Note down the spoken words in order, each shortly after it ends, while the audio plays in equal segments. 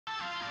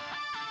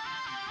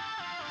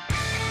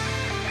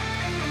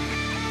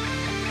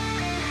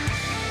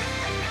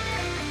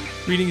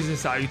Greetings and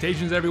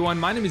salutations, everyone.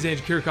 My name is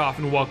Kiorkof,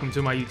 and welcome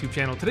to my YouTube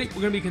channel. Today,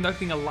 we're going to be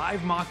conducting a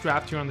live mock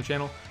draft here on the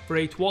channel for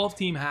a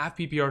 12-team half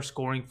PPR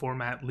scoring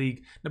format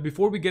league. Now,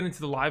 before we get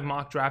into the live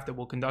mock draft that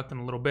we'll conduct in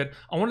a little bit,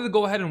 I wanted to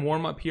go ahead and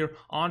warm up here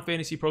on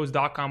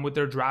fantasypros.com with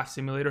their draft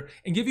simulator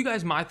and give you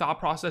guys my thought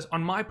process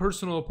on my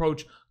personal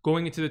approach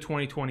going into the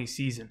 2020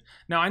 season.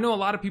 Now, I know a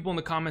lot of people in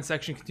the comment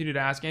section continue to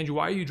ask, Andrew,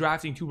 why are you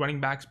drafting two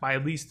running backs by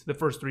at least the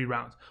first 3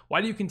 rounds?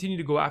 Why do you continue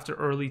to go after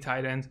early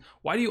tight ends?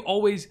 Why do you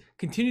always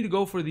continue to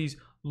go for these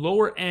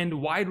lower end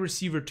wide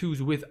receiver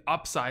twos with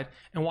upside?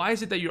 And why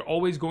is it that you're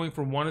always going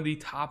for one of the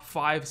top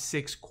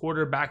 5-6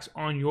 quarterbacks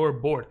on your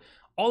board?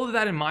 All of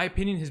that, in my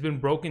opinion, has been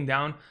broken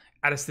down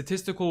at a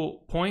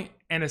statistical point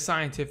and a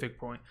scientific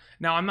point.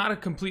 Now, I'm not a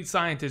complete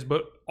scientist,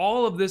 but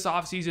all of this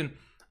offseason,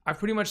 I've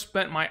pretty much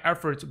spent my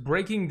efforts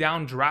breaking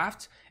down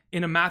drafts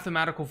in a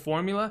mathematical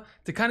formula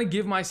to kind of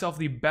give myself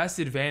the best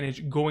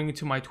advantage going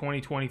into my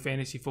 2020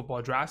 fantasy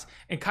football drafts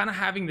and kind of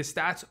having the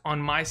stats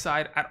on my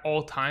side at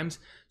all times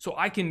so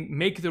I can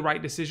make the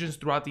right decisions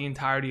throughout the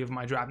entirety of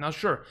my draft. Now,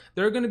 sure,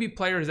 there are going to be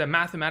players that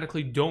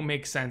mathematically don't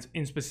make sense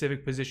in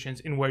specific positions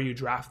in where you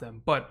draft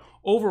them, but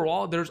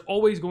overall, there's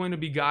always going to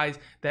be guys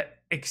that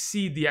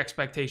exceed the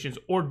expectations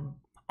or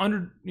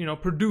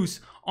produce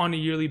on a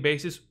yearly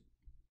basis,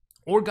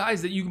 or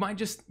guys that you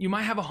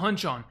might have a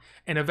hunch on,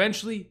 and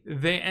eventually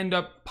they end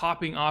up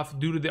popping off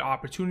due to the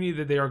opportunity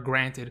that they are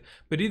granted.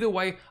 But either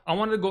way, I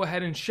wanted to go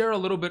ahead and share a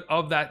little bit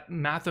of that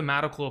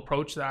mathematical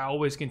approach that I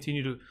always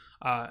continue to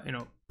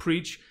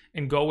preach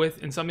and go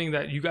with, and something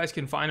that you guys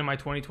can find in my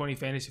 2020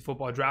 fantasy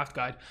football draft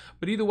guide.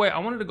 But either way, I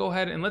wanted to go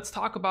ahead and let's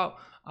talk about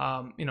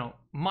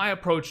my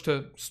approach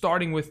to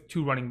starting with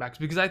 2 running backs,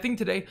 because I think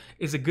today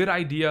is a good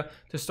idea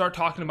to start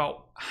talking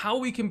about how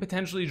we can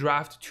potentially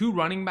draft 2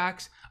 running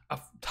backs, a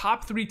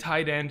top 3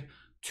 tight end,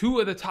 2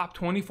 of the top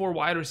 24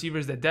 wide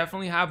receivers that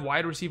definitely have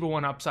wide receiver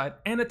 1 upside,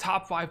 and a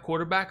top 5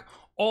 quarterback,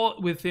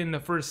 all within the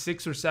first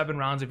 6 or 7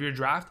 rounds of your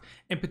draft,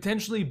 and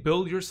potentially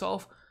build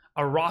yourself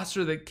a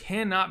roster that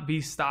cannot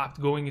be stopped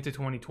going into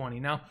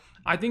 2020. Now,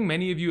 I think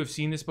many of you have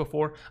seen this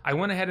before. I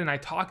went ahead and I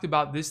talked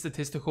about this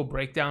statistical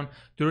breakdown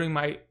during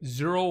my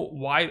zero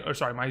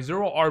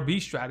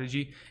RB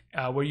strategy,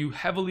 where you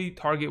heavily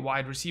target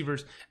wide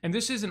receivers. And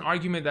this is an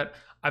argument that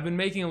I've been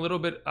making a little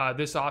bit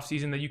this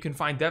offseason that you can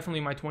find definitely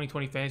in my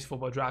 2020 fantasy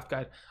football draft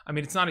guide. I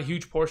mean, it's not a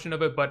huge portion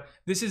of it, but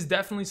this is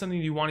definitely something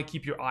you want to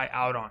keep your eye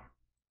out on.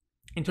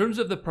 In terms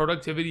of the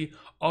productivity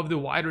of the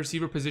wide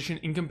receiver position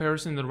in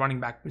comparison to the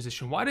running back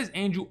position, why does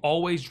Andrew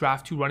always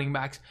draft 2 running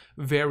backs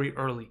very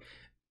early?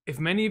 If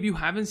many of you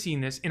haven't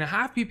seen this, in a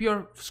half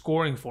PPR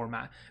scoring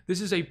format,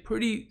 this is a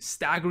pretty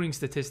staggering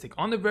statistic.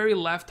 On the very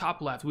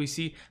top left, we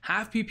see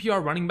half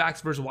PPR running backs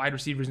versus wide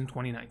receivers in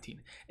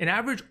 2019. An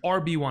average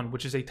RB1,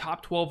 which is a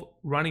top 12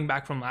 running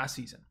back from last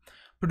season,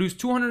 produced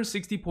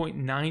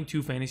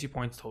 260.92 fantasy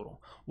points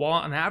total,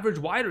 while an average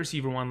wide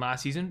receiver 1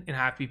 last season in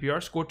half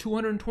PPR scored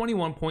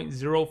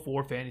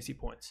 221.04 fantasy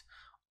points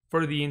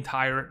for the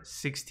entire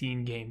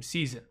 16-game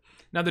season.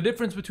 Now, the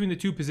difference between the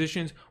 2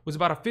 positions was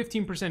about a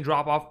 15%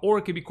 drop-off, or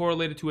it could be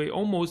correlated to a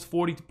almost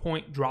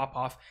 40-point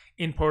drop-off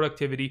in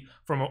productivity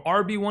from an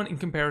RB1 in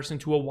comparison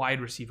to a wide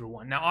receiver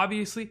 1. Now,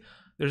 obviously,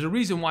 there's a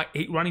reason why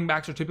 8 running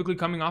backs are typically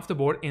coming off the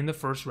board in the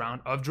first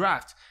round of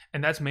drafts.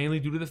 And that's mainly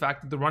due to the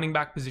fact that the running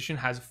back position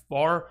has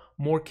far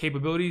more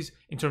capabilities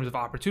in terms of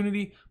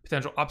opportunity,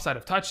 potential upside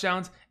of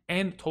touchdowns,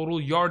 and total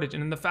yardage.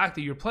 And in the fact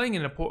that you're playing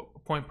in a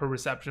point per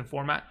reception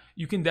format,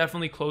 you can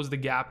definitely close the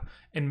gap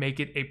and make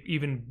it an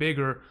even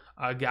bigger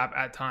gap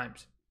at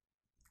times.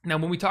 Now,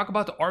 when we talk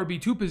about the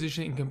RB2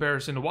 position in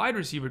comparison to wide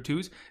receiver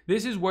 2s,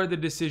 this is where the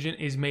decision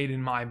is made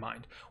in my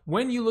mind.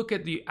 When you look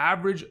at the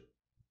average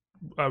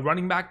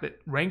running back that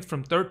ranked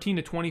from 13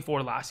 to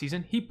 24 last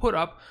season, he put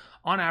up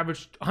on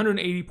average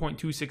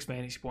 180.26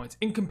 fantasy points.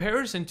 In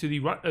comparison to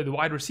the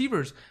wide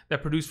receivers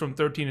that produced from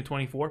 13 to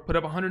 24, put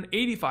up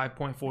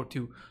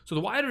 185.42. So the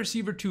wide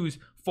receiver 2s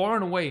far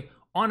and away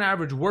on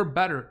average were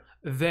better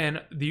than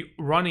the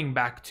running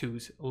back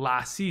 2s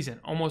last season.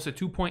 Almost a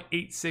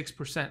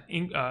 2.86%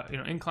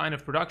 incline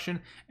of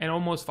production and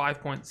almost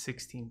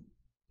 5.16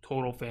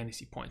 total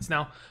fantasy points.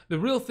 Now, the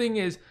real thing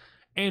is,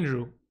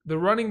 Andrew, the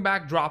running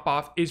back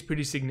drop-off is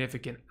pretty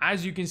significant.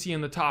 As you can see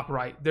in the top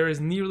right, there is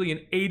nearly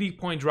an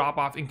 80-point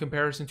drop-off in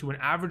comparison to an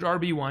average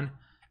RB1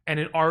 and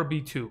an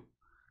RB2.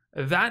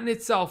 That in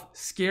itself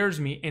scares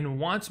me and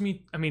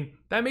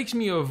that makes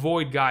me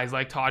avoid guys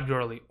like Todd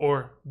Gurley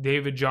or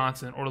David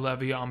Johnson or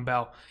Le'Veon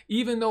Bell.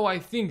 Even though I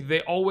think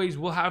they always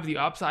will have the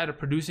upside of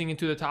producing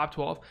into the top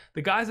 12,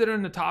 the guys that are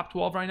in the top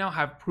 12 right now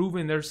have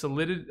proven they've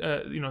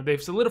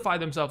solidified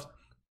themselves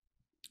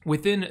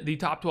within the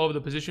top 12 of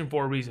the position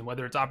for a reason,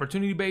 whether it's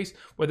opportunity based,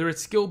 whether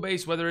it's skill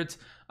based, whether it's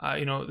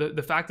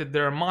the fact that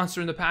they're a monster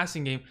in the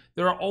passing game.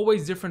 There are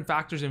always different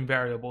factors and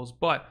variables,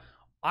 but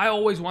I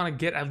always want to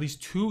get at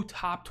least 2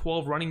 top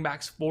 12 running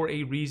backs for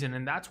a reason,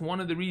 and that's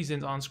one of the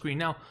reasons on screen.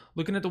 Now,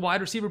 looking at the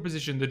wide receiver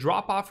position, the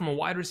drop-off from a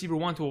wide receiver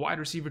 1 to a wide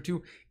receiver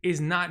 2 is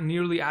not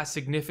nearly as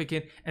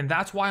significant, and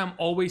that's why I'm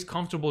always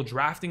comfortable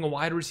drafting a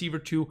wide receiver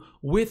 2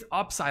 with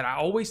upside. I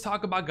always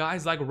talk about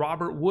guys like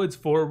Robert Woods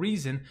for a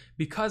reason,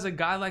 because a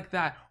guy like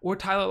that, or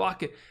Tyler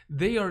Lockett,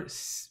 they are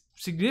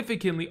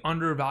significantly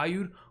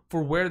undervalued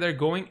for where they're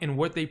going and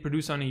what they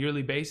produce on a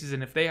yearly basis.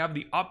 And if they have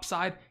the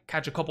upside,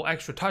 catch a couple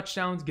extra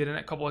touchdowns, get in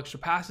a couple extra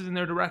passes in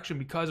their direction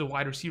because a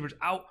wide receiver's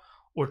out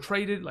or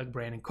traded, like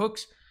Brandon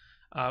Cooks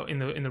in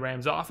the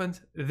Rams offense,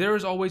 there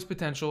is always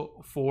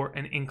potential for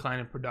an incline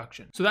in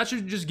production. So that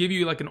should just give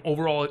you like an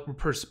overall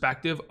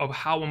perspective of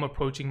how I'm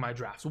approaching my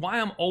drafts.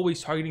 Why I'm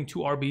always targeting 2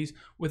 RBs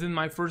within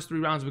my first 3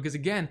 rounds, because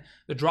again,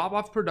 the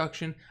drop-off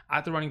production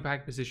at the running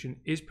back position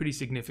is pretty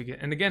significant.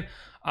 And again,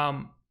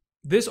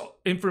 this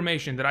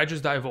information that I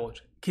just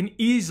divulged can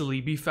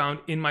easily be found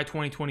in my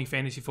 2020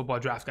 fantasy football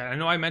draft guide. I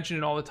know I mention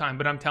it all the time,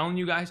 but I'm telling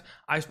you guys,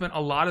 I spent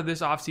a lot of this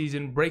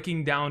offseason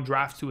breaking down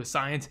drafts to a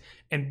science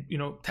and,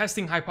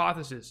 testing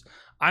hypotheses.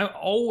 I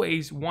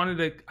always wanted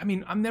to,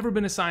 I've never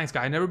been a science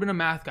guy, I've never been a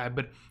math guy,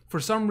 but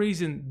for some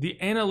reason, the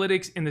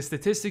analytics and the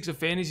statistics of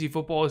fantasy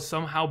football has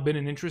somehow been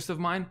an interest of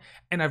mine,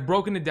 and I've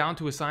broken it down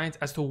to a science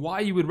as to why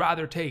you would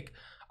rather take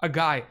a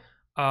guy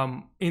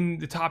in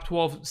the top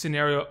 12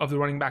 scenario of the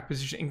running back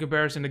position in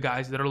comparison to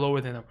guys that are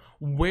lower than them,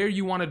 where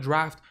you want to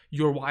draft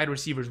your wide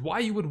receivers, why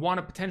you would want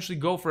to potentially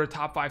go for a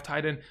top 5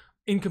 tight end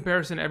in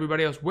comparison to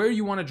everybody else, where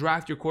you want to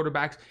draft your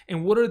quarterbacks,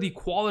 and what are the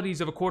qualities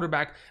of a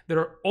quarterback that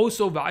are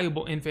also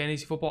valuable in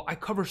fantasy football. I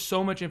cover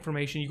so much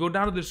information. You go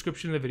down to the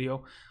description of the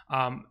video.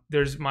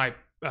 There's my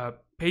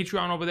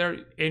Patreon over there,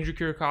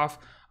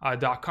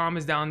 andrewkiorkof.com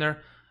is down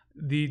there.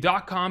 The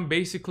 .com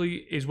basically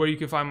is where you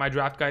can find my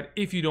draft guide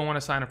if you don't want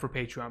to sign up for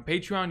Patreon.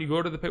 Patreon, you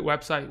go to the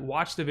website,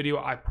 watch the video.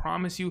 I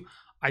promise you,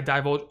 I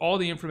divulge all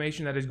the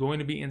information that is going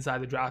to be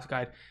inside the draft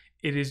guide.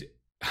 It is,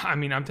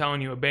 I'm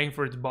telling you, a bang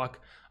for its buck.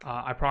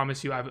 I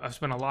promise you, I've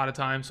spent a lot of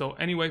time. So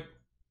anyway,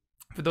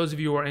 for those of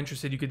you who are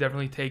interested, you could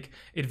definitely take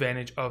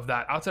advantage of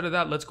that. Outside of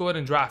that, let's go ahead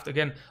and draft.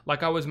 Again,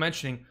 like I was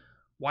mentioning,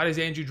 why does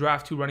Andrew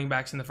draft 2 running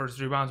backs in the first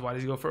 3 rounds? Why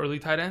does he go for early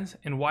tight ends?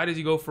 And why does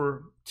he go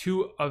for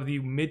 2 of the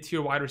mid-tier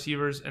wide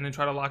receivers and then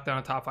try to lock down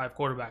a top 5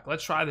 quarterback?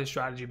 Let's try this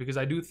strategy, because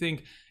I do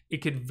think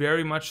it could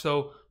very much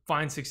so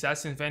find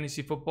success in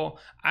fantasy football.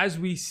 As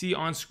we see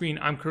on screen,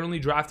 I'm currently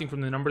drafting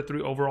from the number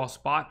 3 overall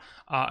spot.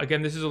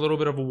 Again, this is a little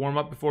bit of a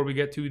warm-up before we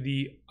get to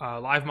the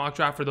live mock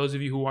draft. For those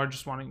of you who are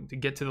just wanting to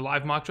get to the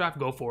live mock draft,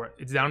 go for it.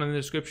 It's down in the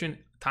description.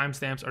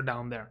 Timestamps are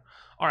down there.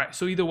 All right,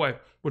 so either way,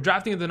 we're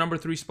drafting at the number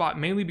 3 spot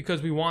mainly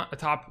because we want a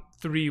top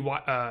 3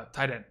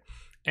 tight end.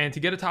 And to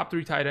get a top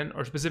 3 tight end,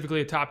 or specifically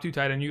a top 2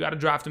 tight end, you got to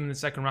draft him in the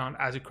 2nd round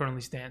as it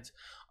currently stands.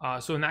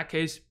 So in that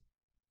case,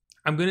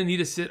 I'm going to need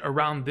to sit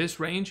around this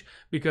range,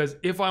 because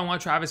if I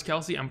want Travis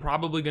Kelce, I'm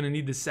probably going to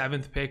need the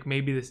 7th pick,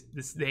 maybe the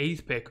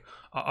 8th pick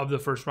of the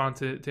 1st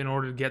round in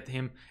order to get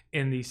him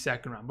in the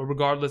 2nd round. But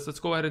regardless, let's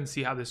go ahead and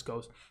see how this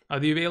goes.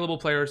 The available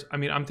players,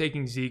 I'm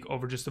taking Zeke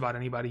over just about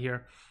anybody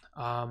here.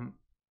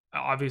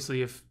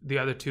 Obviously, if the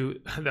other 2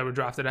 that were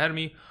drafted ahead of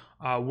me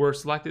were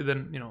selected,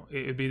 then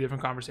it'd be a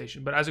different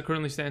conversation. But as it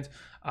currently stands,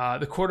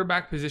 the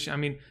quarterback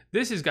position,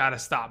 this has got to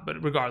stop.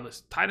 But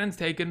regardless, tight ends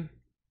taken,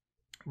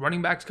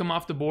 running backs come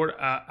off the board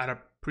at a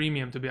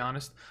premium, to be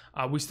honest.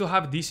 We still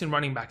have decent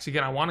running backs.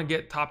 Again, I want to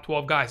get top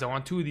 12 guys. I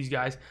want 2 of these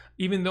guys.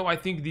 Even though I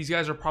think these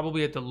guys are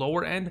probably at the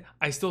lower end,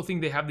 I still think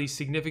they have the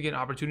significant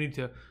opportunity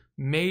to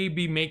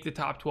maybe make the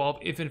top 12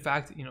 if in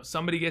fact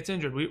somebody gets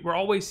injured. We're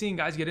always seeing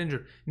guys get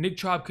injured. Nick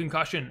Chubb,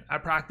 concussion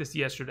at practice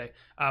yesterday.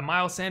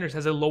 Miles Sanders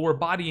has a lower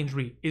body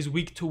injury, is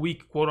week to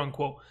week, quote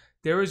unquote.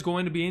 There is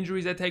going to be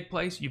injuries that take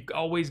place. You've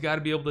always got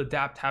to be able to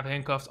adapt, have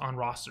handcuffs on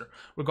roster.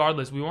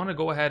 Regardless, we want to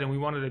go ahead and we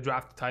wanted to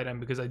draft a tight end,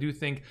 because I do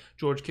think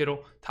George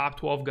Kittle, top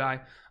 12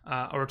 guy,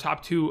 or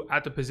top 2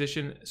 at the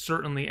position,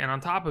 certainly. And on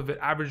top of it,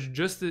 averaged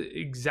just the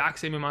exact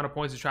same amount of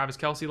points as Travis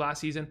Kelce last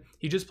season.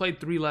 He just played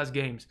 3 less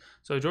games.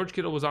 So George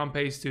Kittle was on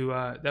pace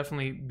to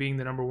definitely being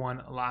the number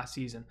 1 last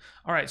season.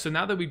 All right, so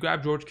now that we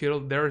grabbed George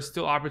Kittle, there is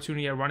still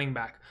opportunity at running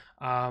back.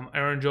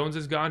 Aaron Jones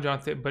is gone,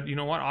 but you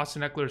know what?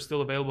 Austin Eckler is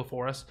still available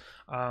for us.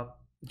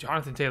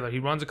 Jonathan Taylor, he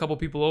runs a couple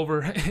people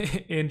over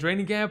in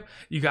training camp.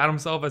 You got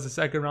himself as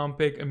a 2nd round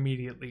pick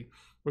immediately.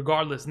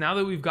 Regardless, now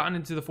that we've gotten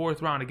into the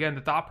 4th round, again,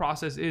 the thought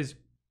process is,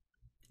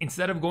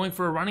 instead of going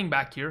for a running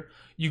back here,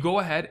 you go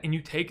ahead and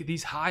you take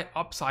these high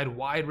upside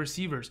wide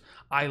receivers.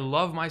 I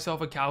love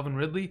myself a Calvin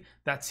Ridley.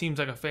 That seems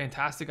like a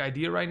fantastic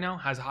idea right now,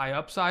 has high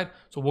upside.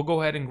 So we'll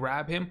go ahead and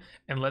grab him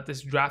and let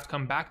this draft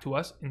come back to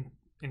us.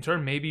 In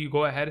turn, maybe you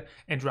go ahead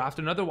and draft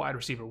another wide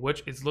receiver,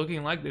 which it's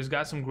looking like there's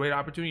got some great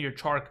opportunity. Your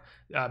Chark,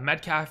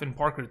 Metcalf, and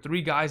Parker,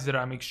 3 guys that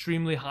I'm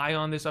extremely high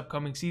on this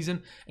upcoming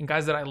season, and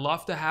guys that I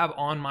love to have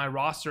on my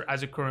roster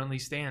as it currently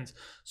stands.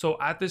 So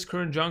at this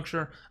current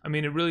juncture, it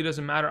really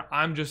doesn't matter.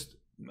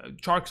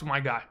 Chark's my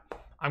guy.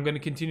 I'm going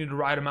to continue to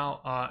ride him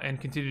out and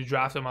continue to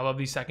draft him. I love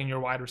these 2nd-year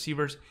wide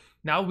receivers.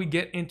 Now we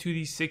get into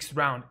the 6th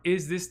round.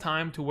 Is this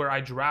time to where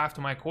I draft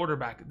my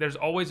quarterback? There's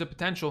always a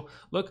potential.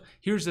 Look,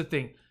 here's the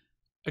thing.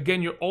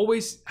 Again, you're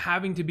always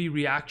having to be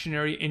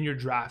reactionary in your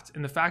drafts.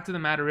 And the fact of the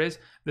matter is,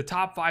 the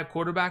top 5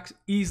 quarterbacks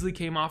easily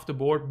came off the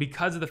board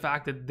because of the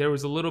fact that there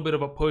was a little bit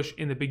of a push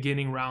in the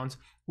beginning rounds,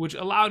 which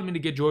allowed me to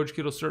get George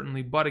Kittle,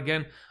 certainly. But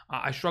again,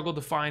 I struggled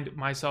to find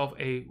myself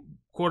a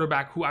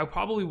quarterback who I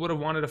probably would have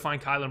wanted to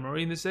find Kyler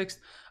Murray in the 6th,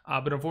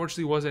 but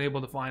unfortunately wasn't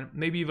able to find.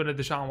 Maybe even a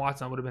Deshaun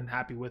Watson I would have been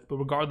happy with. But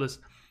regardless,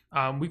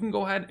 we can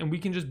go ahead and we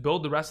can just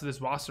build the rest of this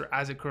roster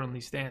as it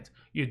currently stands.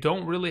 You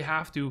don't really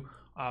have to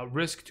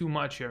risk too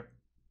much here.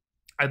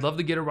 I'd love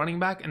to get a running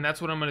back, and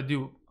that's what I'm going to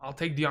do. I'll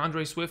take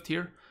DeAndre Swift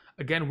here.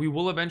 Again, we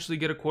will eventually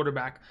get a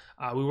quarterback.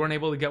 We weren't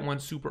able to get one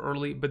super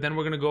early, but then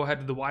we're going to go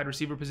ahead to the wide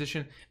receiver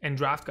position and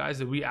draft guys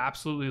that we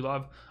absolutely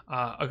love.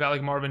 A guy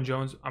like Marvin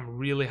Jones, I'm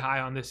really high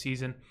on this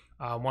season.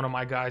 One of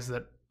my guys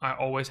that I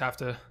always have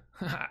to,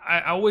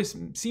 I always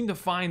seem to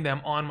find them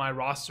on my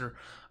roster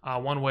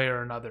one way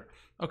or another.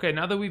 Okay,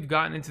 now that we've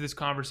gotten into this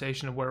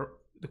conversation of where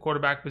the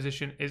quarterback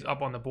position is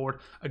up on the board,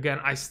 again,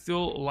 I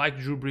still like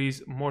Drew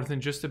Brees more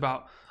than just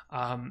about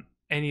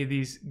any of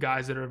these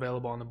guys that are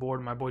available on the board.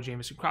 My boy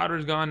Jamison Crowder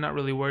is gone. Not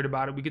really worried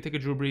about it. We could take a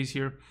Drew Brees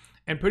here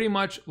and pretty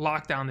much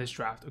lock down this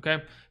draft,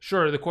 okay?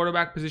 Sure, the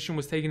quarterback position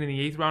was taken in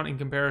the 8th round in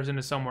comparison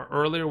to somewhere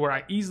earlier where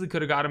I easily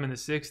could have got him in the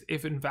 6th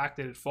if, in fact,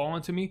 it had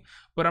fallen to me.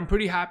 But I'm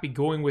pretty happy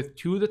going with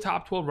 2 of the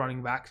top 12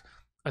 running backs,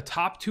 a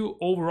top 2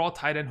 overall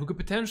tight end who could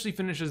potentially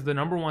finish as the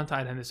 #1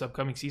 tight end this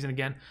upcoming season.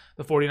 Again,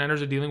 the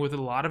 49ers are dealing with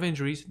a lot of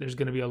injuries. There's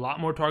going to be a lot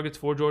more targets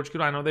for George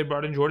Kittle. I know they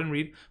brought in Jordan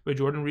Reed, but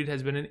Jordan Reed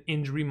has been an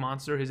injury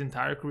monster his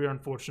entire career,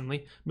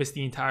 unfortunately. Missed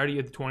the entirety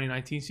of the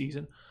 2019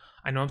 season.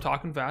 I know I'm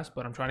talking fast,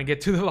 but I'm trying to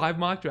get to the live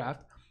mock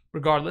draft.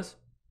 Regardless,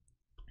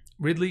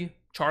 Ridley,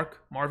 Chark,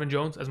 Marvin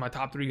Jones as my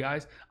top 3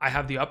 guys. I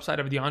have the upside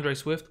of DeAndre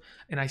Swift,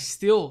 and I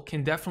still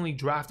can definitely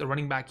draft a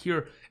running back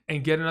here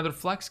and get another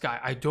flex guy.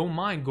 I don't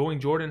mind going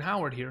Jordan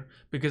Howard here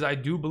because I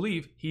do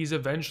believe he's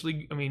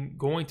eventually,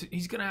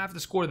 he's going to have to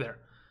score there.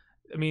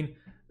 I mean,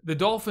 the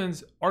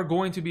Dolphins are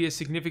going to be a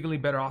significantly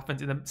better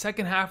offense. In the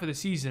second half of the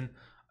season,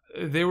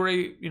 they were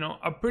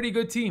a pretty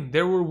good team.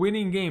 They were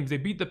winning games. They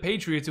beat the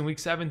Patriots in week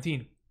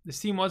 17. This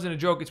team wasn't a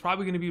joke. It's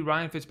probably going to be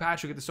Ryan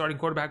Fitzpatrick at the starting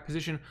quarterback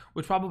position,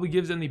 which probably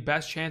gives them the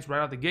best chance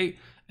right out the gate.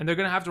 And they're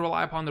going to have to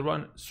rely upon the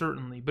run,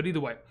 certainly. But either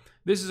way,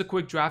 this is a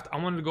quick draft. I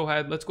wanted to go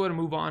ahead. Let's go ahead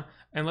and move on.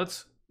 And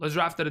let's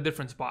draft at a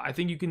different spot. I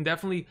think you can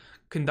definitely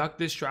conduct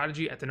this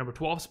strategy at the number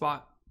 12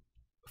 spot.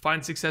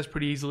 Find success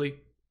pretty easily.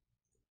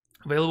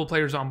 Available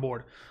players on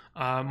board.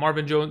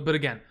 Marvin Jones. But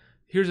again,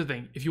 here's the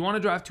thing. If you want to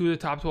draft 2 of the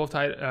top 12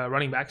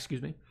 running backs,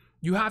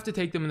 you have to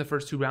take them in the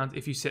first 2 rounds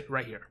if you sit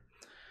right here.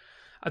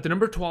 At the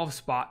number 12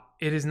 spot,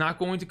 it is not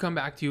going to come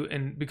back to you,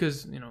 and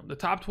because the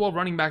top 12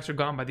 running backs are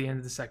gone by the end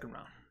of the 2nd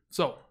round.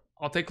 So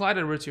I'll take Clyde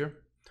Edwards here.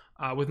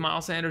 With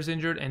Miles Sanders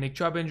injured and Nick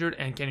Chubb injured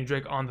and Kenny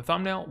Drake on the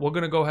thumbnail, we're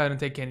going to go ahead and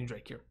take Kenny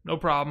Drake here. No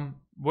problem.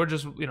 We're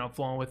just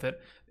flowing with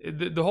it.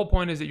 The whole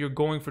point is that you're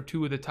going for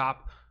 2 of the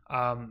top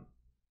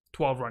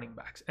 12 running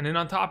backs, and then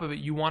on top of it,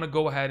 you want to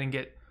go ahead and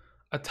get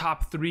a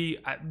top 3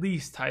 at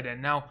least tight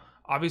end. Now,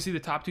 obviously, the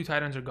top 2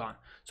 tight ends are gone.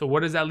 So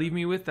what does that leave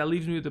me with? That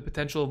leaves me with the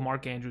potential of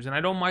Mark Andrews. And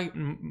I don't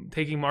mind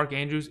taking Mark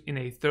Andrews in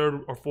a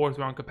 3rd or 4th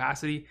round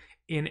capacity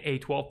in a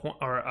 12-point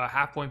or a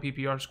half-point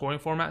PPR scoring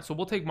format. So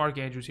we'll take Mark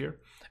Andrews here.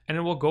 And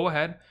then we'll go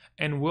ahead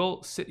and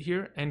we'll sit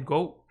here and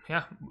go.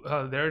 Yeah,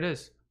 there it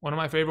is. One of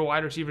my favorite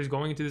wide receivers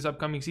going into this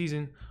upcoming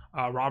season,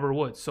 Robert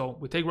Woods. So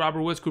we take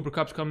Robert Woods. Cooper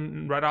Kupp's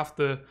coming right off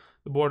the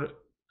board,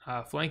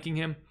 flanking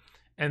him.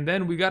 And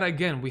then we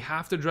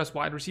have to address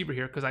wide receiver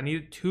here because I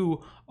needed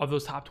 2 of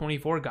those top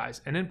 24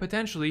 guys. And then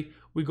potentially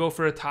we go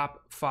for a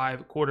top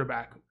 5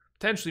 quarterback,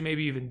 potentially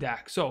maybe even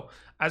Dak. So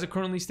as it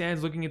currently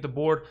stands, looking at the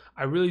board,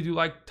 I really do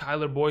like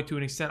Tyler Boyd to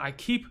an extent.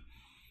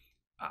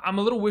 I'm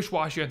a little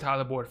wish-washy on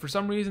Tyler Boyd. For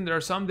some reason, there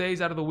are some days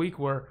out of the week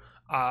where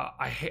I'm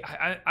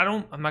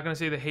not going to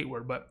say the hate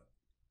word, but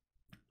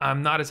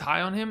I'm not as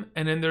high on him.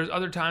 And then there's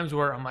other times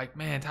where I'm like,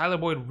 man, Tyler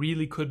Boyd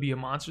really could be a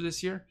monster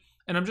this year.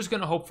 And I'm just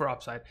going to hope for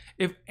upside.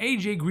 If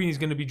AJ Green is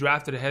going to be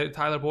drafted ahead of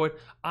Tyler Boyd,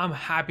 I'm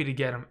happy to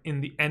get him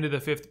in the end of the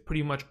 5th,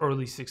 pretty much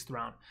early 6th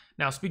round.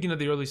 Now, speaking of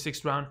the early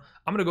 6th round,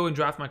 I'm going to go and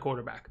draft my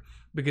quarterback.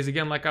 Because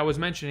again, like I was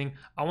mentioning,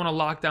 I want to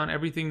lock down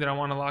everything that I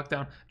want to lock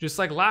down. Just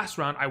like last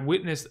round, I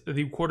witnessed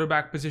the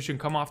quarterback position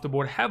come off the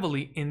board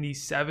heavily in the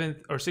 6th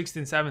and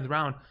 7th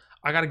round.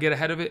 I got to get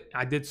ahead of it.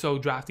 I did so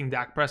drafting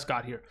Dak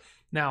Prescott here.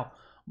 Now,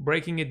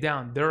 breaking it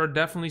down, there are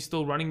definitely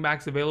still running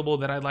backs available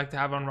that I'd like to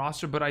have on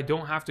roster, but I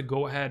don't have to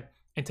go ahead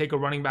and take a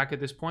running back at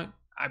this point.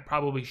 I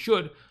probably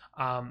should,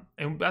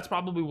 and that's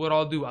probably what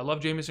I'll do. I love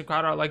Jamison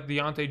Crowder. I like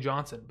Deontay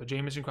Johnson, but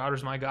Jamison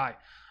Crowder's my guy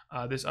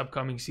this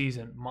upcoming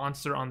season.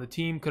 Monster on the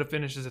team. Could have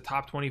finished as a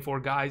top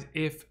 24 guys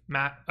if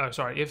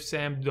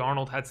Sam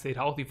Darnold had stayed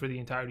healthy for the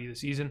entirety of the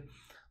season.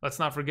 Let's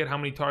not forget how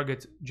many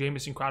targets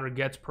Jamison Crowder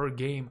gets per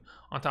game,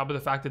 on top of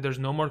the fact that there's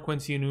no more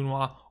Quincy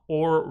Enunwa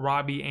or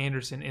Robbie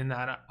Anderson in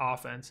that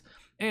offense.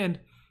 And,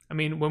 I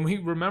mean, when we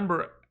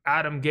remember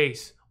Adam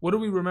Gase, what do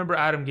we remember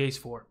Adam Gase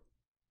for?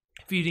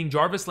 feeding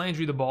Jarvis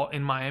Landry the ball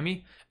in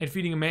Miami, and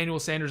feeding Emmanuel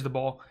Sanders the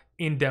ball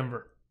in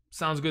Denver.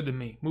 Sounds good to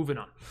me. Moving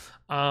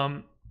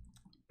on.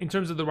 In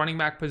terms of the running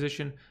back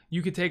position,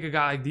 you could take a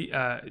guy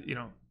like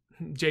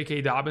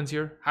J.K. Dobbins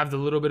here, have the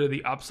little bit of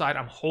the upside.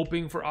 I'm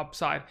hoping for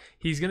upside.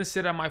 He's going to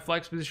sit at my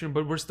flex position,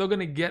 but we're still going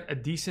to get a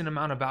decent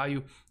amount of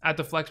value at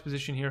the flex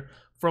position here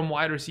from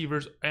wide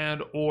receivers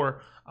and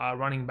or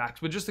running backs.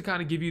 But just to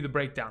kind of give you the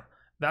breakdown,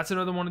 that's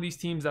another one of these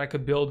teams that I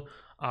could build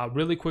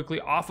really quickly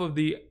off of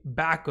the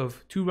back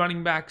of 2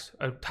 running backs,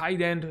 a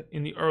tight end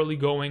in the early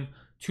going,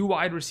 2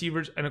 wide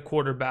receivers, and a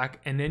quarterback,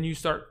 and then you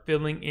start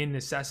filling in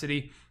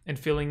necessity and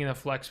filling in a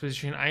flex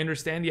position. I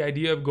understand the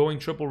idea of going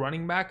triple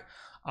running back,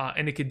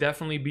 and it could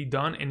definitely be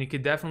done, and you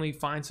could definitely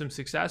find some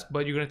success,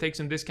 but you're going to take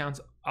some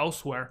discounts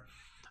elsewhere,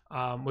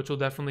 which will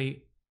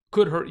definitely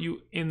could hurt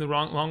you in the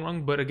long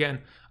run. But again,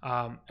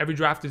 every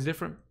draft is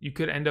different. You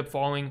could end up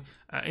falling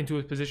into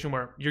a position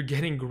where you're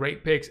getting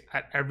great picks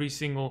at every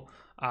single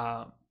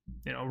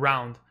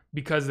round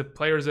because the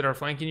players that are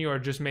flanking you are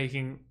just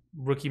making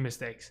rookie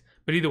mistakes.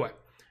 But either way,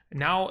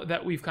 now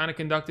that we've kind of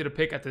conducted a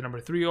pick at the number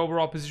 3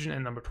 overall position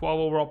and number 12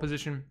 overall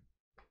position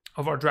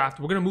of our draft,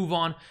 we're going to move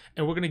on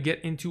and we're going to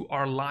get into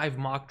our live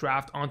mock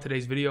draft on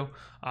today's video.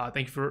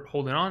 Thank you for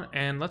holding on,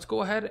 and let's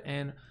go ahead,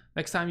 and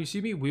next time you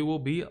see me, we will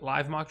be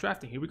live mock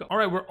drafting. Here we go. All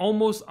right, we're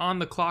almost on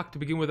the clock to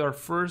begin with our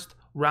first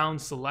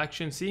round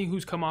selection, seeing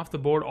who's come off the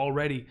board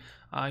already.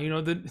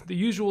 The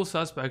usual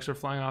suspects are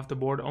flying off the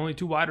board. Only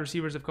 2 wide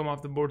receivers have come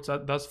off the board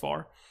thus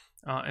far.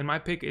 And my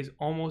pick is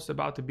almost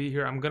about to be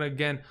here. I'm going to,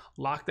 again,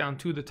 lock down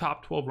 2 of the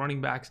top 12 running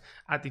backs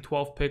at the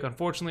 12th pick.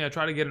 Unfortunately, I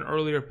tried to get an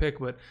earlier pick,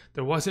 but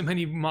there wasn't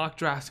many mock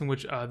drafts in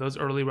which those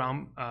early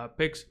round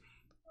picks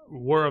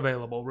were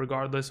available.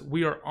 Regardless,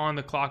 we are on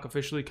the clock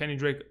officially. Kenny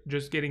Drake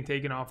just getting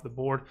taken off the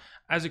board.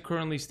 As it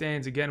currently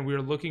stands, again, we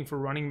are looking for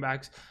running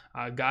backs,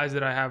 guys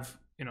that I have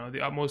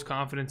the utmost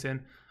confidence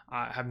in.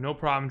 I have no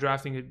problem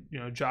drafting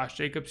Josh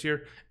Jacobs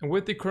here. And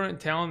with the current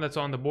talent that's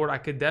on the board, I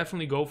could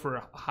definitely go for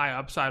a high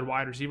upside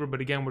wide receiver.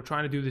 But again, we're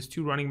trying to do this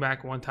 2 running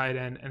back, 1 tight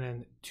end, and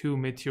then 2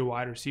 mid-tier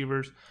wide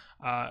receivers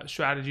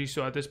strategy.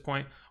 So at this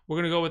point, we're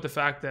going to go with the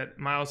fact that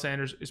Miles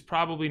Sanders is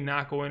probably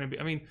not going to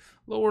be,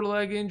 lower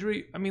leg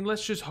injury.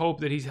 Let's just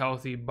hope that he's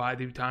healthy by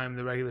the time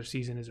the regular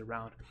season is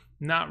around.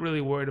 Not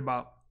really worried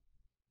about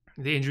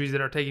the injuries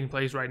that are taking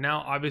place right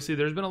now. Obviously,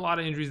 there's been a lot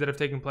of injuries that have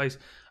taken place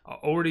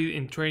already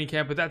in training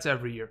camp, but that's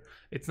every year.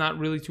 It's not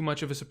really too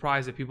much of a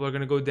surprise that people are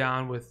going to go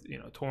down with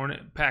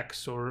torn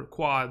pecs or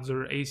quads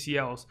or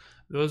ACLs.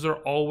 Those are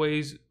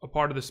always a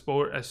part of the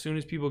sport. As soon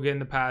as people get in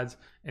the pads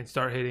and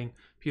start hitting,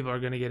 people are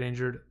going to get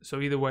injured. So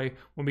either way,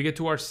 when we get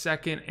to our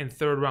 2nd and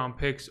 3rd round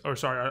picks, our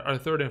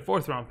 3rd and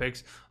 4th round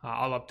picks,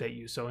 I'll update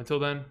you. So until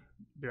then,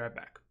 be right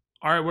back.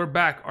 All right, we're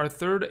back. Our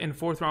 3rd and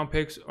 4th round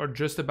picks are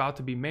just about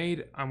to be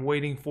made. I'm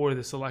waiting for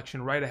the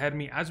selection right ahead of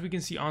me. As we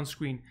can see on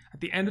screen,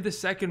 at the end of the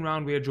 2nd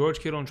round, we had George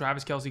Kittle and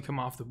Travis Kelce come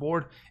off the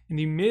board. In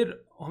the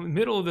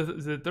middle of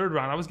the 3rd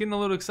round, I was getting a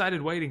little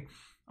excited waiting.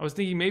 I was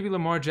thinking maybe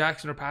Lamar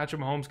Jackson or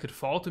Patrick Mahomes could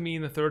fall to me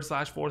in the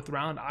 3rd/4th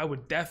round. I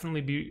would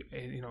definitely be,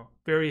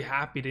 very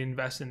happy to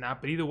invest in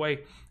that. But either way,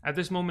 at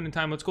this moment in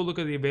time, let's go look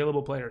at the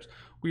available players.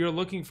 We are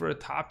looking for a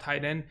top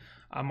tight end.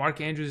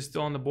 Mark Andrews is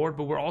still on the board,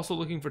 but we're also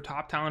looking for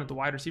top talent at the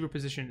wide receiver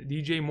position.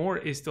 DJ Moore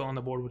is still on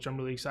the board, which I'm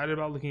really excited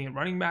about. Looking at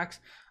running backs,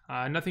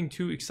 nothing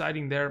too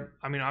exciting there.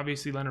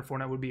 Obviously Leonard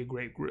Fournette would be a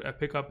great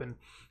pickup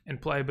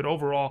and play, but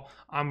overall,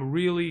 I'm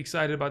really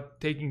excited about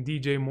taking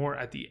DJ Moore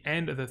at the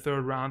end of the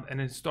 3rd round and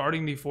then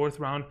starting the 4th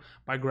round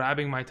by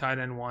grabbing my tight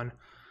end 1,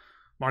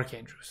 Mark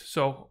Andrews.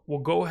 So we'll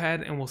go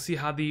ahead and we'll see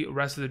how the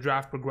rest of the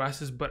draft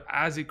progresses, but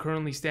as it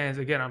currently stands,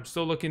 again, I'm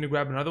still looking to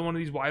grab another one of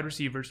these wide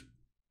receivers,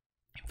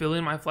 fill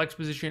in my flex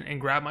position, and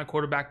grab my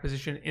quarterback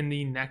position in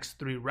the next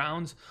 3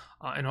 rounds,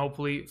 and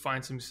hopefully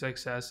find some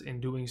success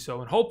in doing so.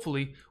 And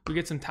hopefully we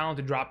get some talent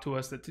to drop to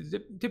us that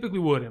typically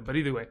wouldn't. But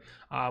either way,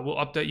 we'll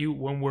update you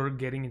when we're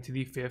getting into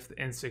the 5th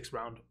and 6th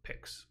round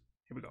picks.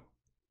 Here we go.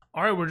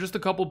 All right, we're just a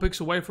couple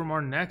picks away from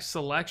our next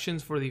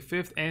selections for the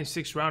 5th and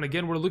 6th round.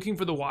 Again, we're looking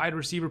for the wide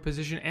receiver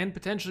position and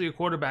potentially a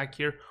quarterback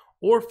here,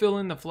 or fill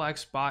in the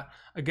flex spot.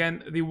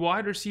 Again, the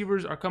wide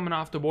receivers are coming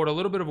off the board. A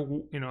little bit of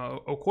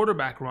a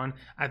quarterback run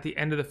at the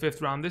end of the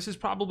 5th round. This is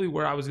probably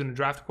where I was going to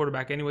draft a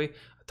quarterback anyway,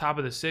 top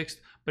of the 6th.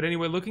 But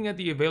anyway, looking at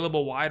the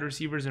available wide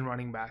receivers and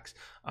running backs,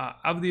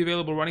 of the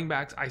available running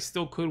backs, I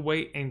still could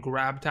wait and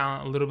grab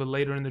talent a little bit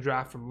later in the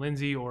draft from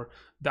Lindsey or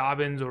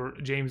Dobbins or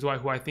James White,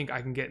 who I think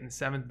I can get in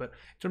 7th. But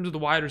in terms of the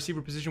wide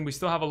receiver position, we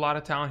still have a lot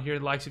of talent here,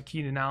 the likes of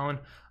Keenan Allen,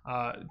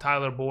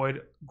 Tyler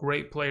Boyd,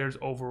 great players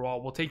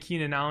overall. We'll take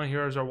Keenan Allen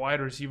here as our wide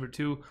receiver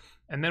 2,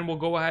 and then we'll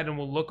go ahead and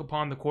we'll look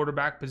upon the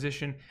quarterback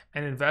position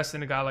and invest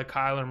in a guy like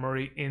Kyler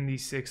Murray in the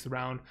 6th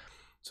round,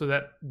 so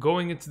that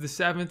going into the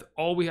 7th,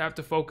 all we have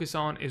to focus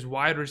on is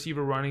wide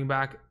receiver, running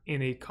back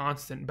in a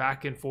constant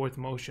back and forth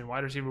motion.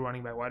 Wide receiver,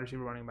 running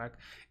back,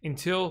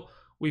 until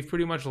we've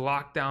pretty much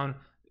locked down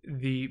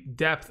the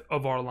depth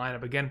of our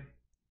lineup. Again,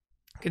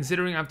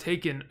 considering I've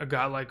taken a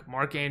guy like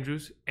Mark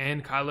Andrews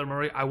and Kyler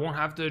Murray, I won't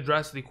have to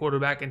address the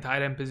quarterback and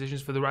tight end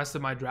positions for the rest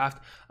of my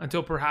draft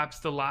until perhaps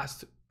the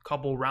last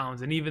couple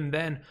rounds. And even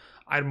then,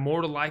 I'd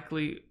more or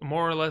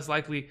less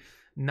likely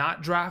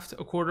not draft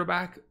a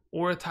quarterback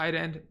or a tight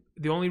end.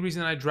 The only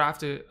reason I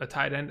draft a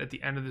tight end at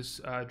the end of this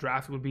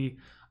draft would be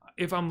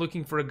if I'm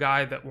looking for a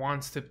guy that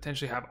wants to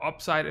potentially have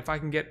upside. If I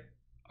can get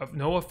a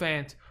Noah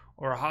Fant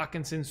or a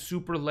Hawkinson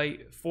super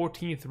late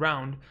 14th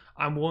round,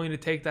 I'm willing to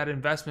take that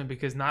investment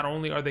because not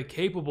only are they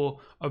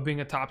capable of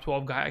being a top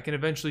 12 guy, I can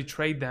eventually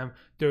trade them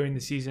during the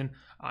season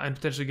and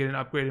potentially get an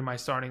upgrade in my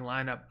starting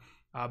lineup.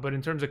 But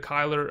in terms of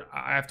Kyler,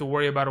 I have to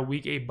worry about a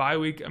week 8 bye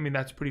week. I mean,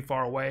 that's pretty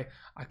far away.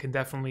 I can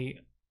definitely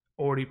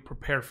already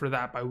prepare for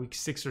that by week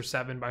 6 or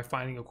 7 by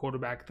finding a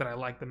quarterback that I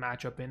like the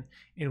matchup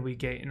in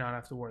week 8 and not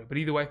have to worry. But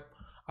either way,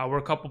 we're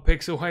a couple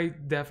picks away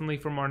definitely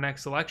from our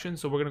next selection,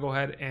 so we're going to go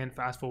ahead and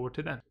fast forward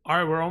to then. All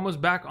right, we're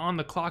almost back on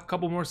the clock.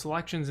 Couple more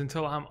selections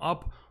until I'm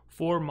up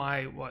for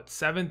my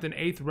 7th and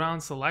 8th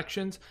round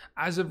selections.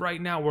 As of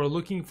right now, we're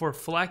looking for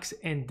flex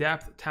and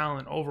depth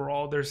talent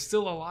overall. There's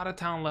still a lot of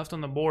talent left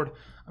on the board.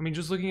 I mean,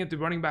 just looking at the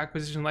running back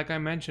position, like I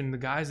mentioned, the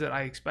guys that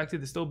I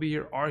expected to still be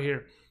here are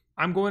here.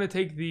 I'm going to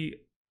take the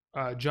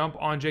jump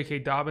on J.K.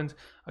 Dobbins.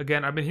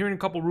 Again, I've been hearing a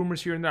couple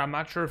rumors here and there. I'm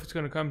not sure if it's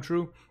going to come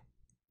true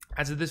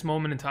as of this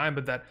moment in time,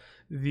 but that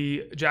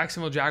the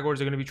Jacksonville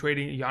Jaguars are going to be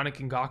trading Yannick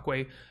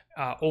Ngakoue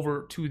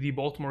over to the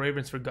Baltimore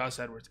Ravens for Gus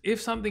Edwards.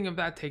 If something of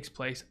that takes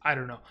place, I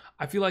don't know.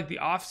 I feel like the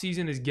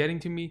offseason is getting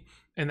to me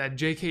and that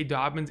J.K.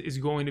 Dobbins is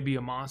going to be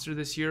a monster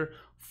this year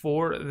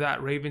for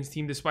that Ravens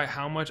team. Despite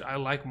how much I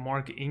like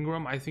Mark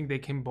Ingram, I think they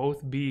can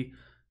both be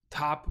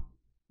top,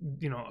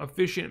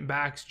 efficient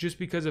backs just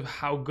because of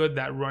how good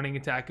that running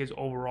attack is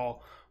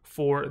overall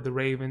for the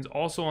Ravens.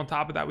 Also, on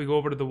top of that, we go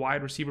over to the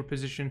wide receiver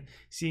position,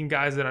 seeing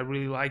guys that I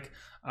really like.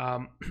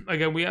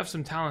 Again, we have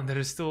some talent that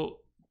is still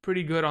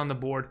pretty good on the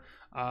board.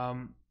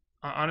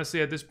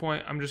 Honestly, at this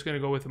point, I'm just going to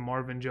go with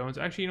Marvin Jones.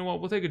 Actually, you know what?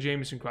 We'll take a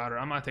Jamison Crowder.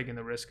 I'm not taking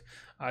the risk.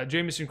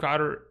 Jamison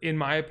Crowder, in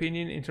my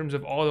opinion, in terms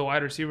of all the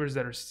wide receivers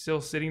that are still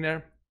sitting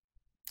there,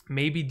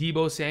 maybe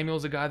Deebo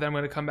Samuel's a guy that I'm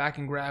going to come back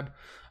and grab.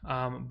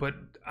 But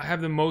I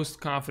have the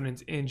most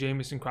confidence in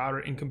Jamison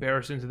Crowder in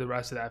comparison to the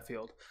rest of that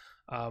field.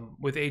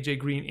 With AJ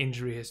Green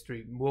injury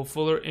history, Will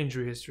Fuller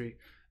injury history,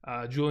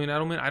 Julian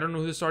Edelman, I don't know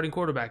who the starting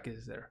quarterback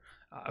is there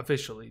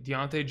officially.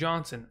 Deontay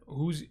Johnson,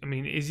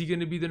 is he going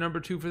to be the number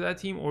 2 for that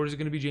team, or is it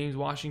going to be James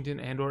Washington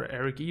and or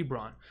Eric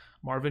Ebron?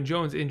 Marvin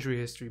Jones injury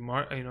history,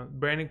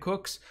 Brandon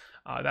Cooks,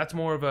 that's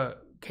more of a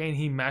can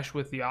he mesh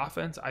with the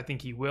offense? I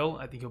think he will.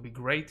 I think he'll be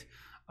great.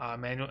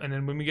 And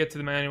then when we get to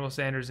the Manuel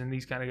Sanders and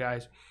these kind of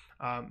guys,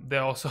 they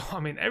also,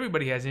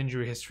 everybody has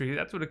injury history.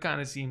 That's what it kind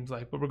of seems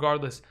like. But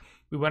regardless,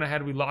 we went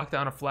ahead, we locked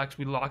down a flex,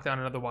 we locked down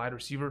another wide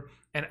receiver.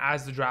 And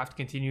as the draft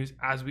continues,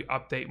 as we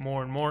update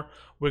more and more,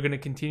 we're going to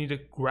continue to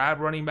grab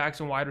running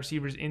backs and wide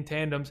receivers in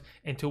tandems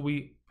until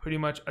we pretty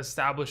much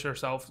establish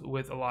ourselves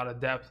with a lot of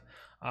depth.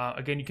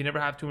 Again, you can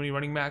never have too many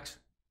running backs.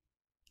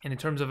 And in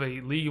terms of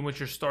a league in which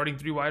you're starting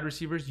 3 wide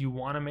receivers, you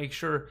want to make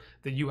sure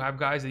that you have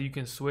guys that you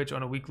can switch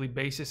on a weekly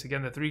basis.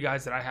 Again, the 3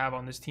 guys that I have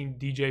on this team,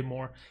 DJ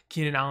Moore,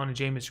 Keenan Allen, and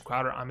Jamison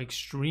Crowder, I'm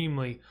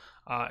extremely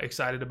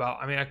excited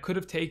about. I could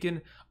have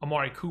taken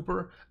Amari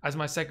Cooper as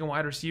my second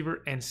wide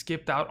receiver and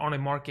skipped out on a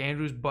Mark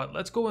Andrews, but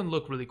let's go and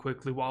look really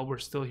quickly while we're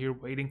still here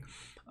waiting.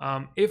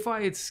 If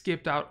I had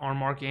skipped out on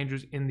Mark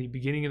Andrews in the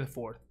beginning of the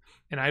 4th,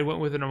 and I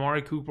went with an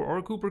Amari Cooper or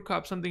a Cooper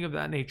Kupp, something of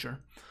that nature,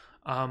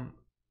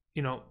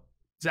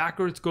 Zach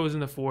Ertz goes in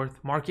the 4th.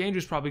 Mark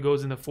Andrews probably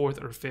goes in the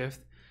 4th or 5th.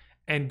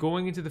 And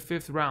going into the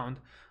 5th round,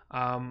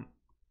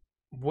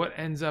 what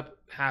ends up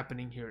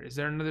happening here? Is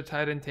there another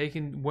tight end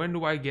taken? When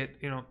do I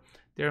get,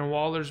 Darren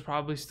Waller's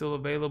probably still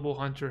available.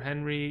 Hunter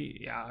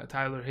Henry,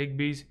 Tyler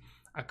Higbee's.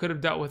 I could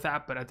have dealt with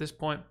that, but at this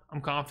point,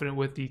 I'm confident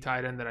with the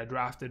tight end that I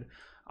drafted.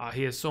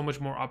 He has so much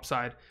more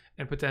upside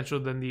and potential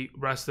than the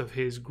rest of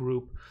his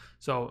group.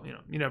 So,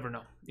 you never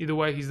know. Either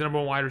way, he's the number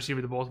 1 wide receiver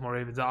of the Baltimore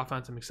Ravens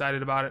offense. I'm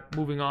excited about it.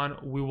 Moving on,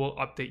 we will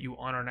update you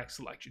on our next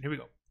selection. Here we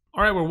go.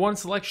 All right, we're 1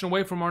 selection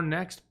away from our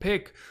next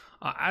pick.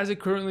 As it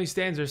currently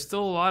stands, there's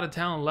still a lot of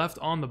talent left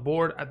on the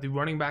board at the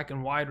running back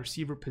and wide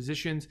receiver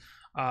positions.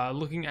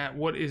 Looking at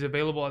what is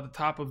available at the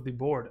top of the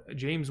board,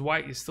 James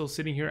White is still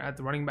sitting here at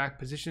the running back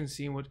position,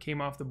 seeing what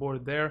came off the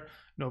board there.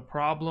 No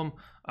problem.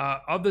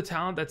 Of the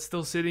talent that's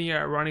still sitting here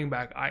at running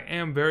back, I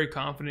am very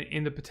confident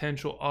in the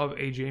potential of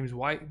a James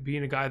White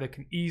being a guy that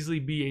can easily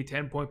be a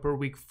 10-point per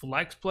week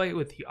flex play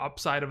with the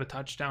upside of a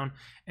touchdown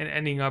and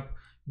ending up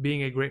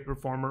being a great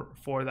performer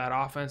for that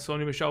offense.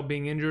 Sony Michel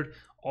being injured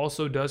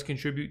also does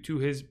contribute to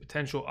his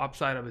potential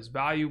upside of his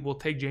value. We'll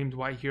take James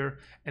White here,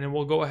 and then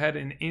we'll go ahead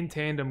and in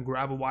tandem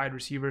grab a wide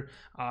receiver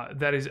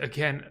that is,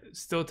 again,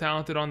 still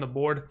talented on the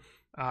board.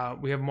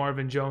 We have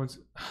Marvin Jones.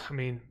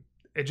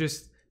 It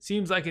just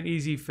seems like an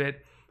easy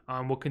fit.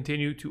 We'll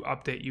continue to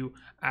update you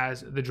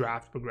as the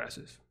draft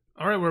progresses.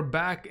 All right, we're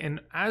back,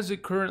 and as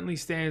it currently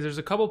stands, there's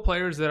a couple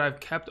players that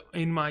I've kept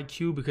in my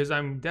queue because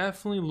I'm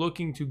definitely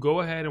looking to go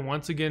ahead and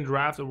once again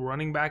draft a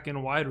running back and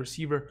a wide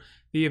receiver.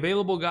 The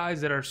available guys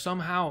that are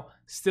somehow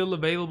still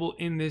available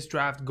in this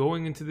draft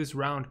going into this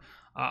round.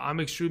 I'm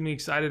extremely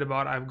excited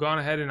about. I've gone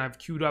ahead and I've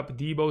queued up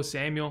Deebo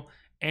Samuel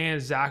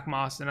and Zach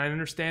Moss. And I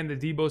understand that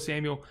Deebo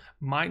Samuel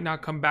might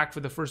not come back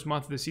for the first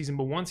month of the season,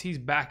 but once he's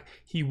back,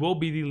 he will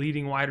be the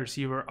leading wide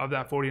receiver of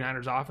that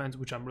 49ers offense,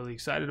 which I'm really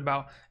excited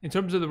about. In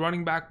terms of the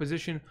running back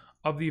position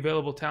of the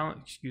available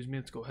talent,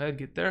 let's go ahead,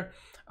 get there.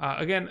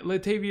 Again,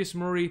 Latavius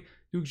Murray,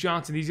 Duke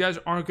Johnson, these guys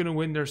aren't going to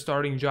win their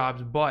starting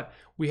jobs, but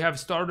we have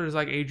starters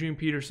like Adrian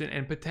Peterson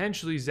and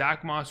potentially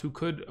Zach Moss, who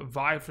could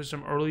vie for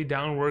some early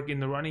down work in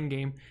the running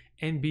game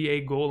and be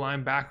a goal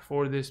line back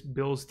for this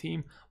Bills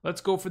team.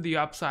 Let's go for the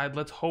upside.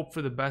 Let's hope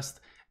for the best,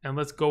 and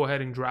let's go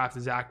ahead and draft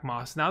Zach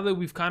Moss. Now that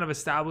we've kind of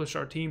established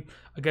our team,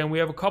 again, we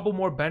have a couple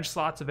more bench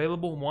slots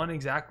available, one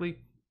exactly,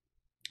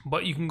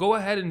 but you can go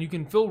ahead and you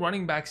can fill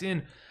running backs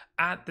in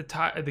at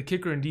the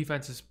kicker and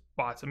defensive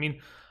spots. I mean,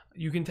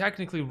 you can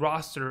technically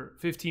roster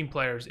 15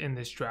 players in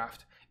this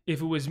draft.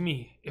 If it was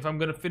me, if I'm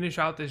going to finish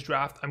out this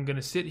draft, I'm going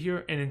to sit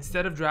here and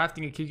instead of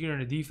drafting a kicker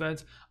and a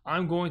defense,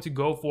 I'm going to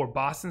go for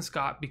Boston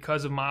Scott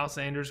because of Miles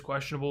Sanders'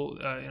 questionable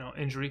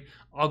injury.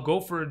 I'll go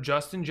for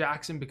Justin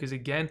Jackson because,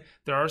 again,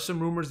 there are some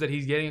rumors that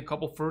he's getting a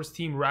couple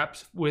first-team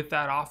reps with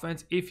that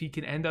offense. If he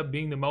can end up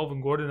being the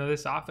Melvin Gordon of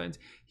this offense,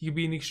 he could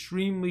be an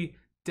extremely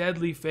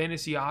deadly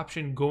fantasy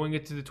option going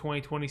into the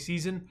 2020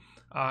 season,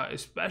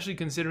 especially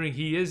considering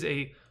he is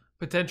a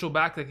potential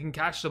back that can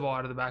catch the ball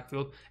out of the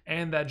backfield,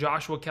 and that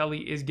Joshua Kelly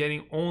is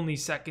getting only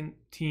second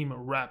team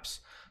reps.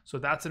 So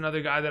that's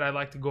another guy that I'd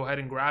like to go ahead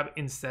and grab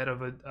instead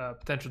of a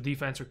potential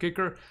defense or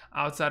kicker.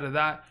 Outside of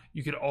that,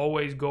 you could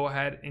always go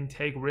ahead and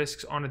take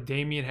risks on a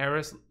Damian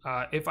Harris.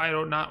 If I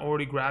don't not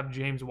already grab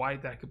James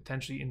White, that could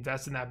potentially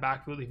invest in that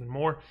backfield even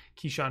more.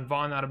 Keyshawn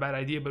Vaughn, not a bad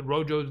idea, but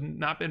Rojo's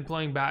not been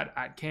playing bad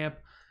at camp.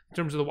 In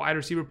terms of the wide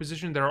receiver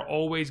position, there are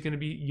always going to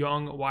be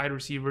young wide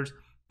receivers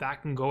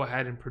that can go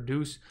ahead and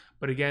produce.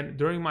 But again,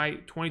 during my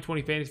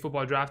 2020 Fantasy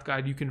Football Draft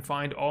Guide, you can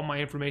find all my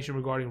information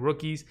regarding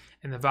rookies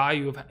and the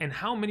value of and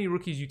how many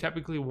rookies you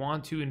typically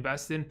want to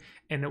invest in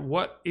and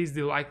what is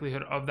the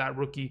likelihood of that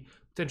rookie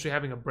potentially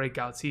having a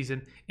breakout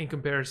season in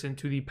comparison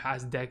to the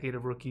past decade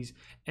of rookies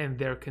and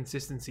their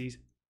consistencies.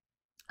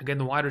 Again,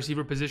 the wide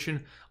receiver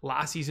position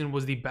last season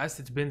was the best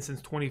it's been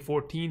since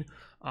 2014.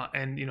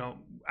 And,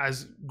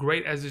 as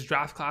great as this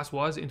draft class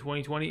was in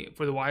 2020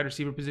 for the wide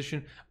receiver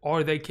position,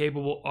 are they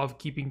capable of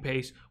keeping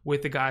pace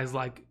with the guys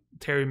like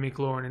Terry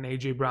McLaurin and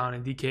A.J. Brown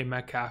and DK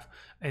Metcalf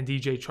and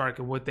DJ Chark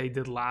and what they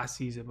did last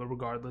season? But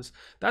regardless,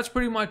 that's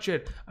pretty much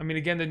it. I mean,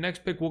 again, the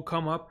next pick will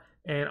come up,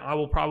 and I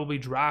will probably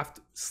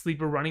draft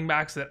sleeper running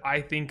backs that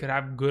I think could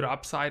have good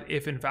upside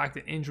if, in fact,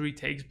 an injury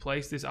takes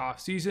place this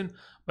offseason.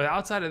 But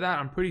outside of that,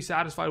 I'm pretty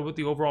satisfied with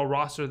the overall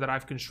roster that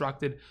I've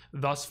constructed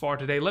thus far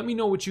today. Let me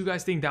know what you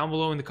guys think down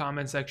below in the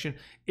comment section.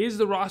 Is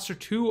the roster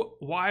too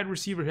wide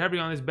receiver heavy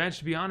on this bench?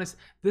 To be honest,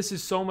 this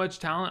is so much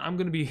talent. I'm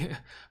going to be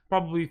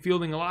probably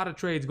fielding a lot of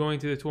trades going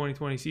to the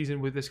 2020 season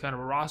with this kind of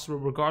a roster. But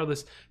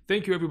regardless,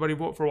 thank you everybody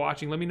for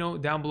watching. Let me know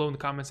down below in the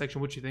comment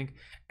section what you think.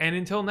 And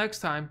until next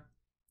time,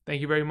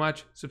 thank you very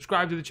much.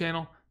 Subscribe to the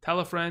channel,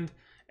 tell a friend,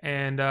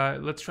 and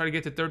let's try to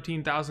get to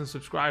 13,000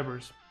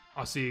 subscribers.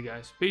 I'll see you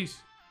guys.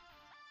 Peace.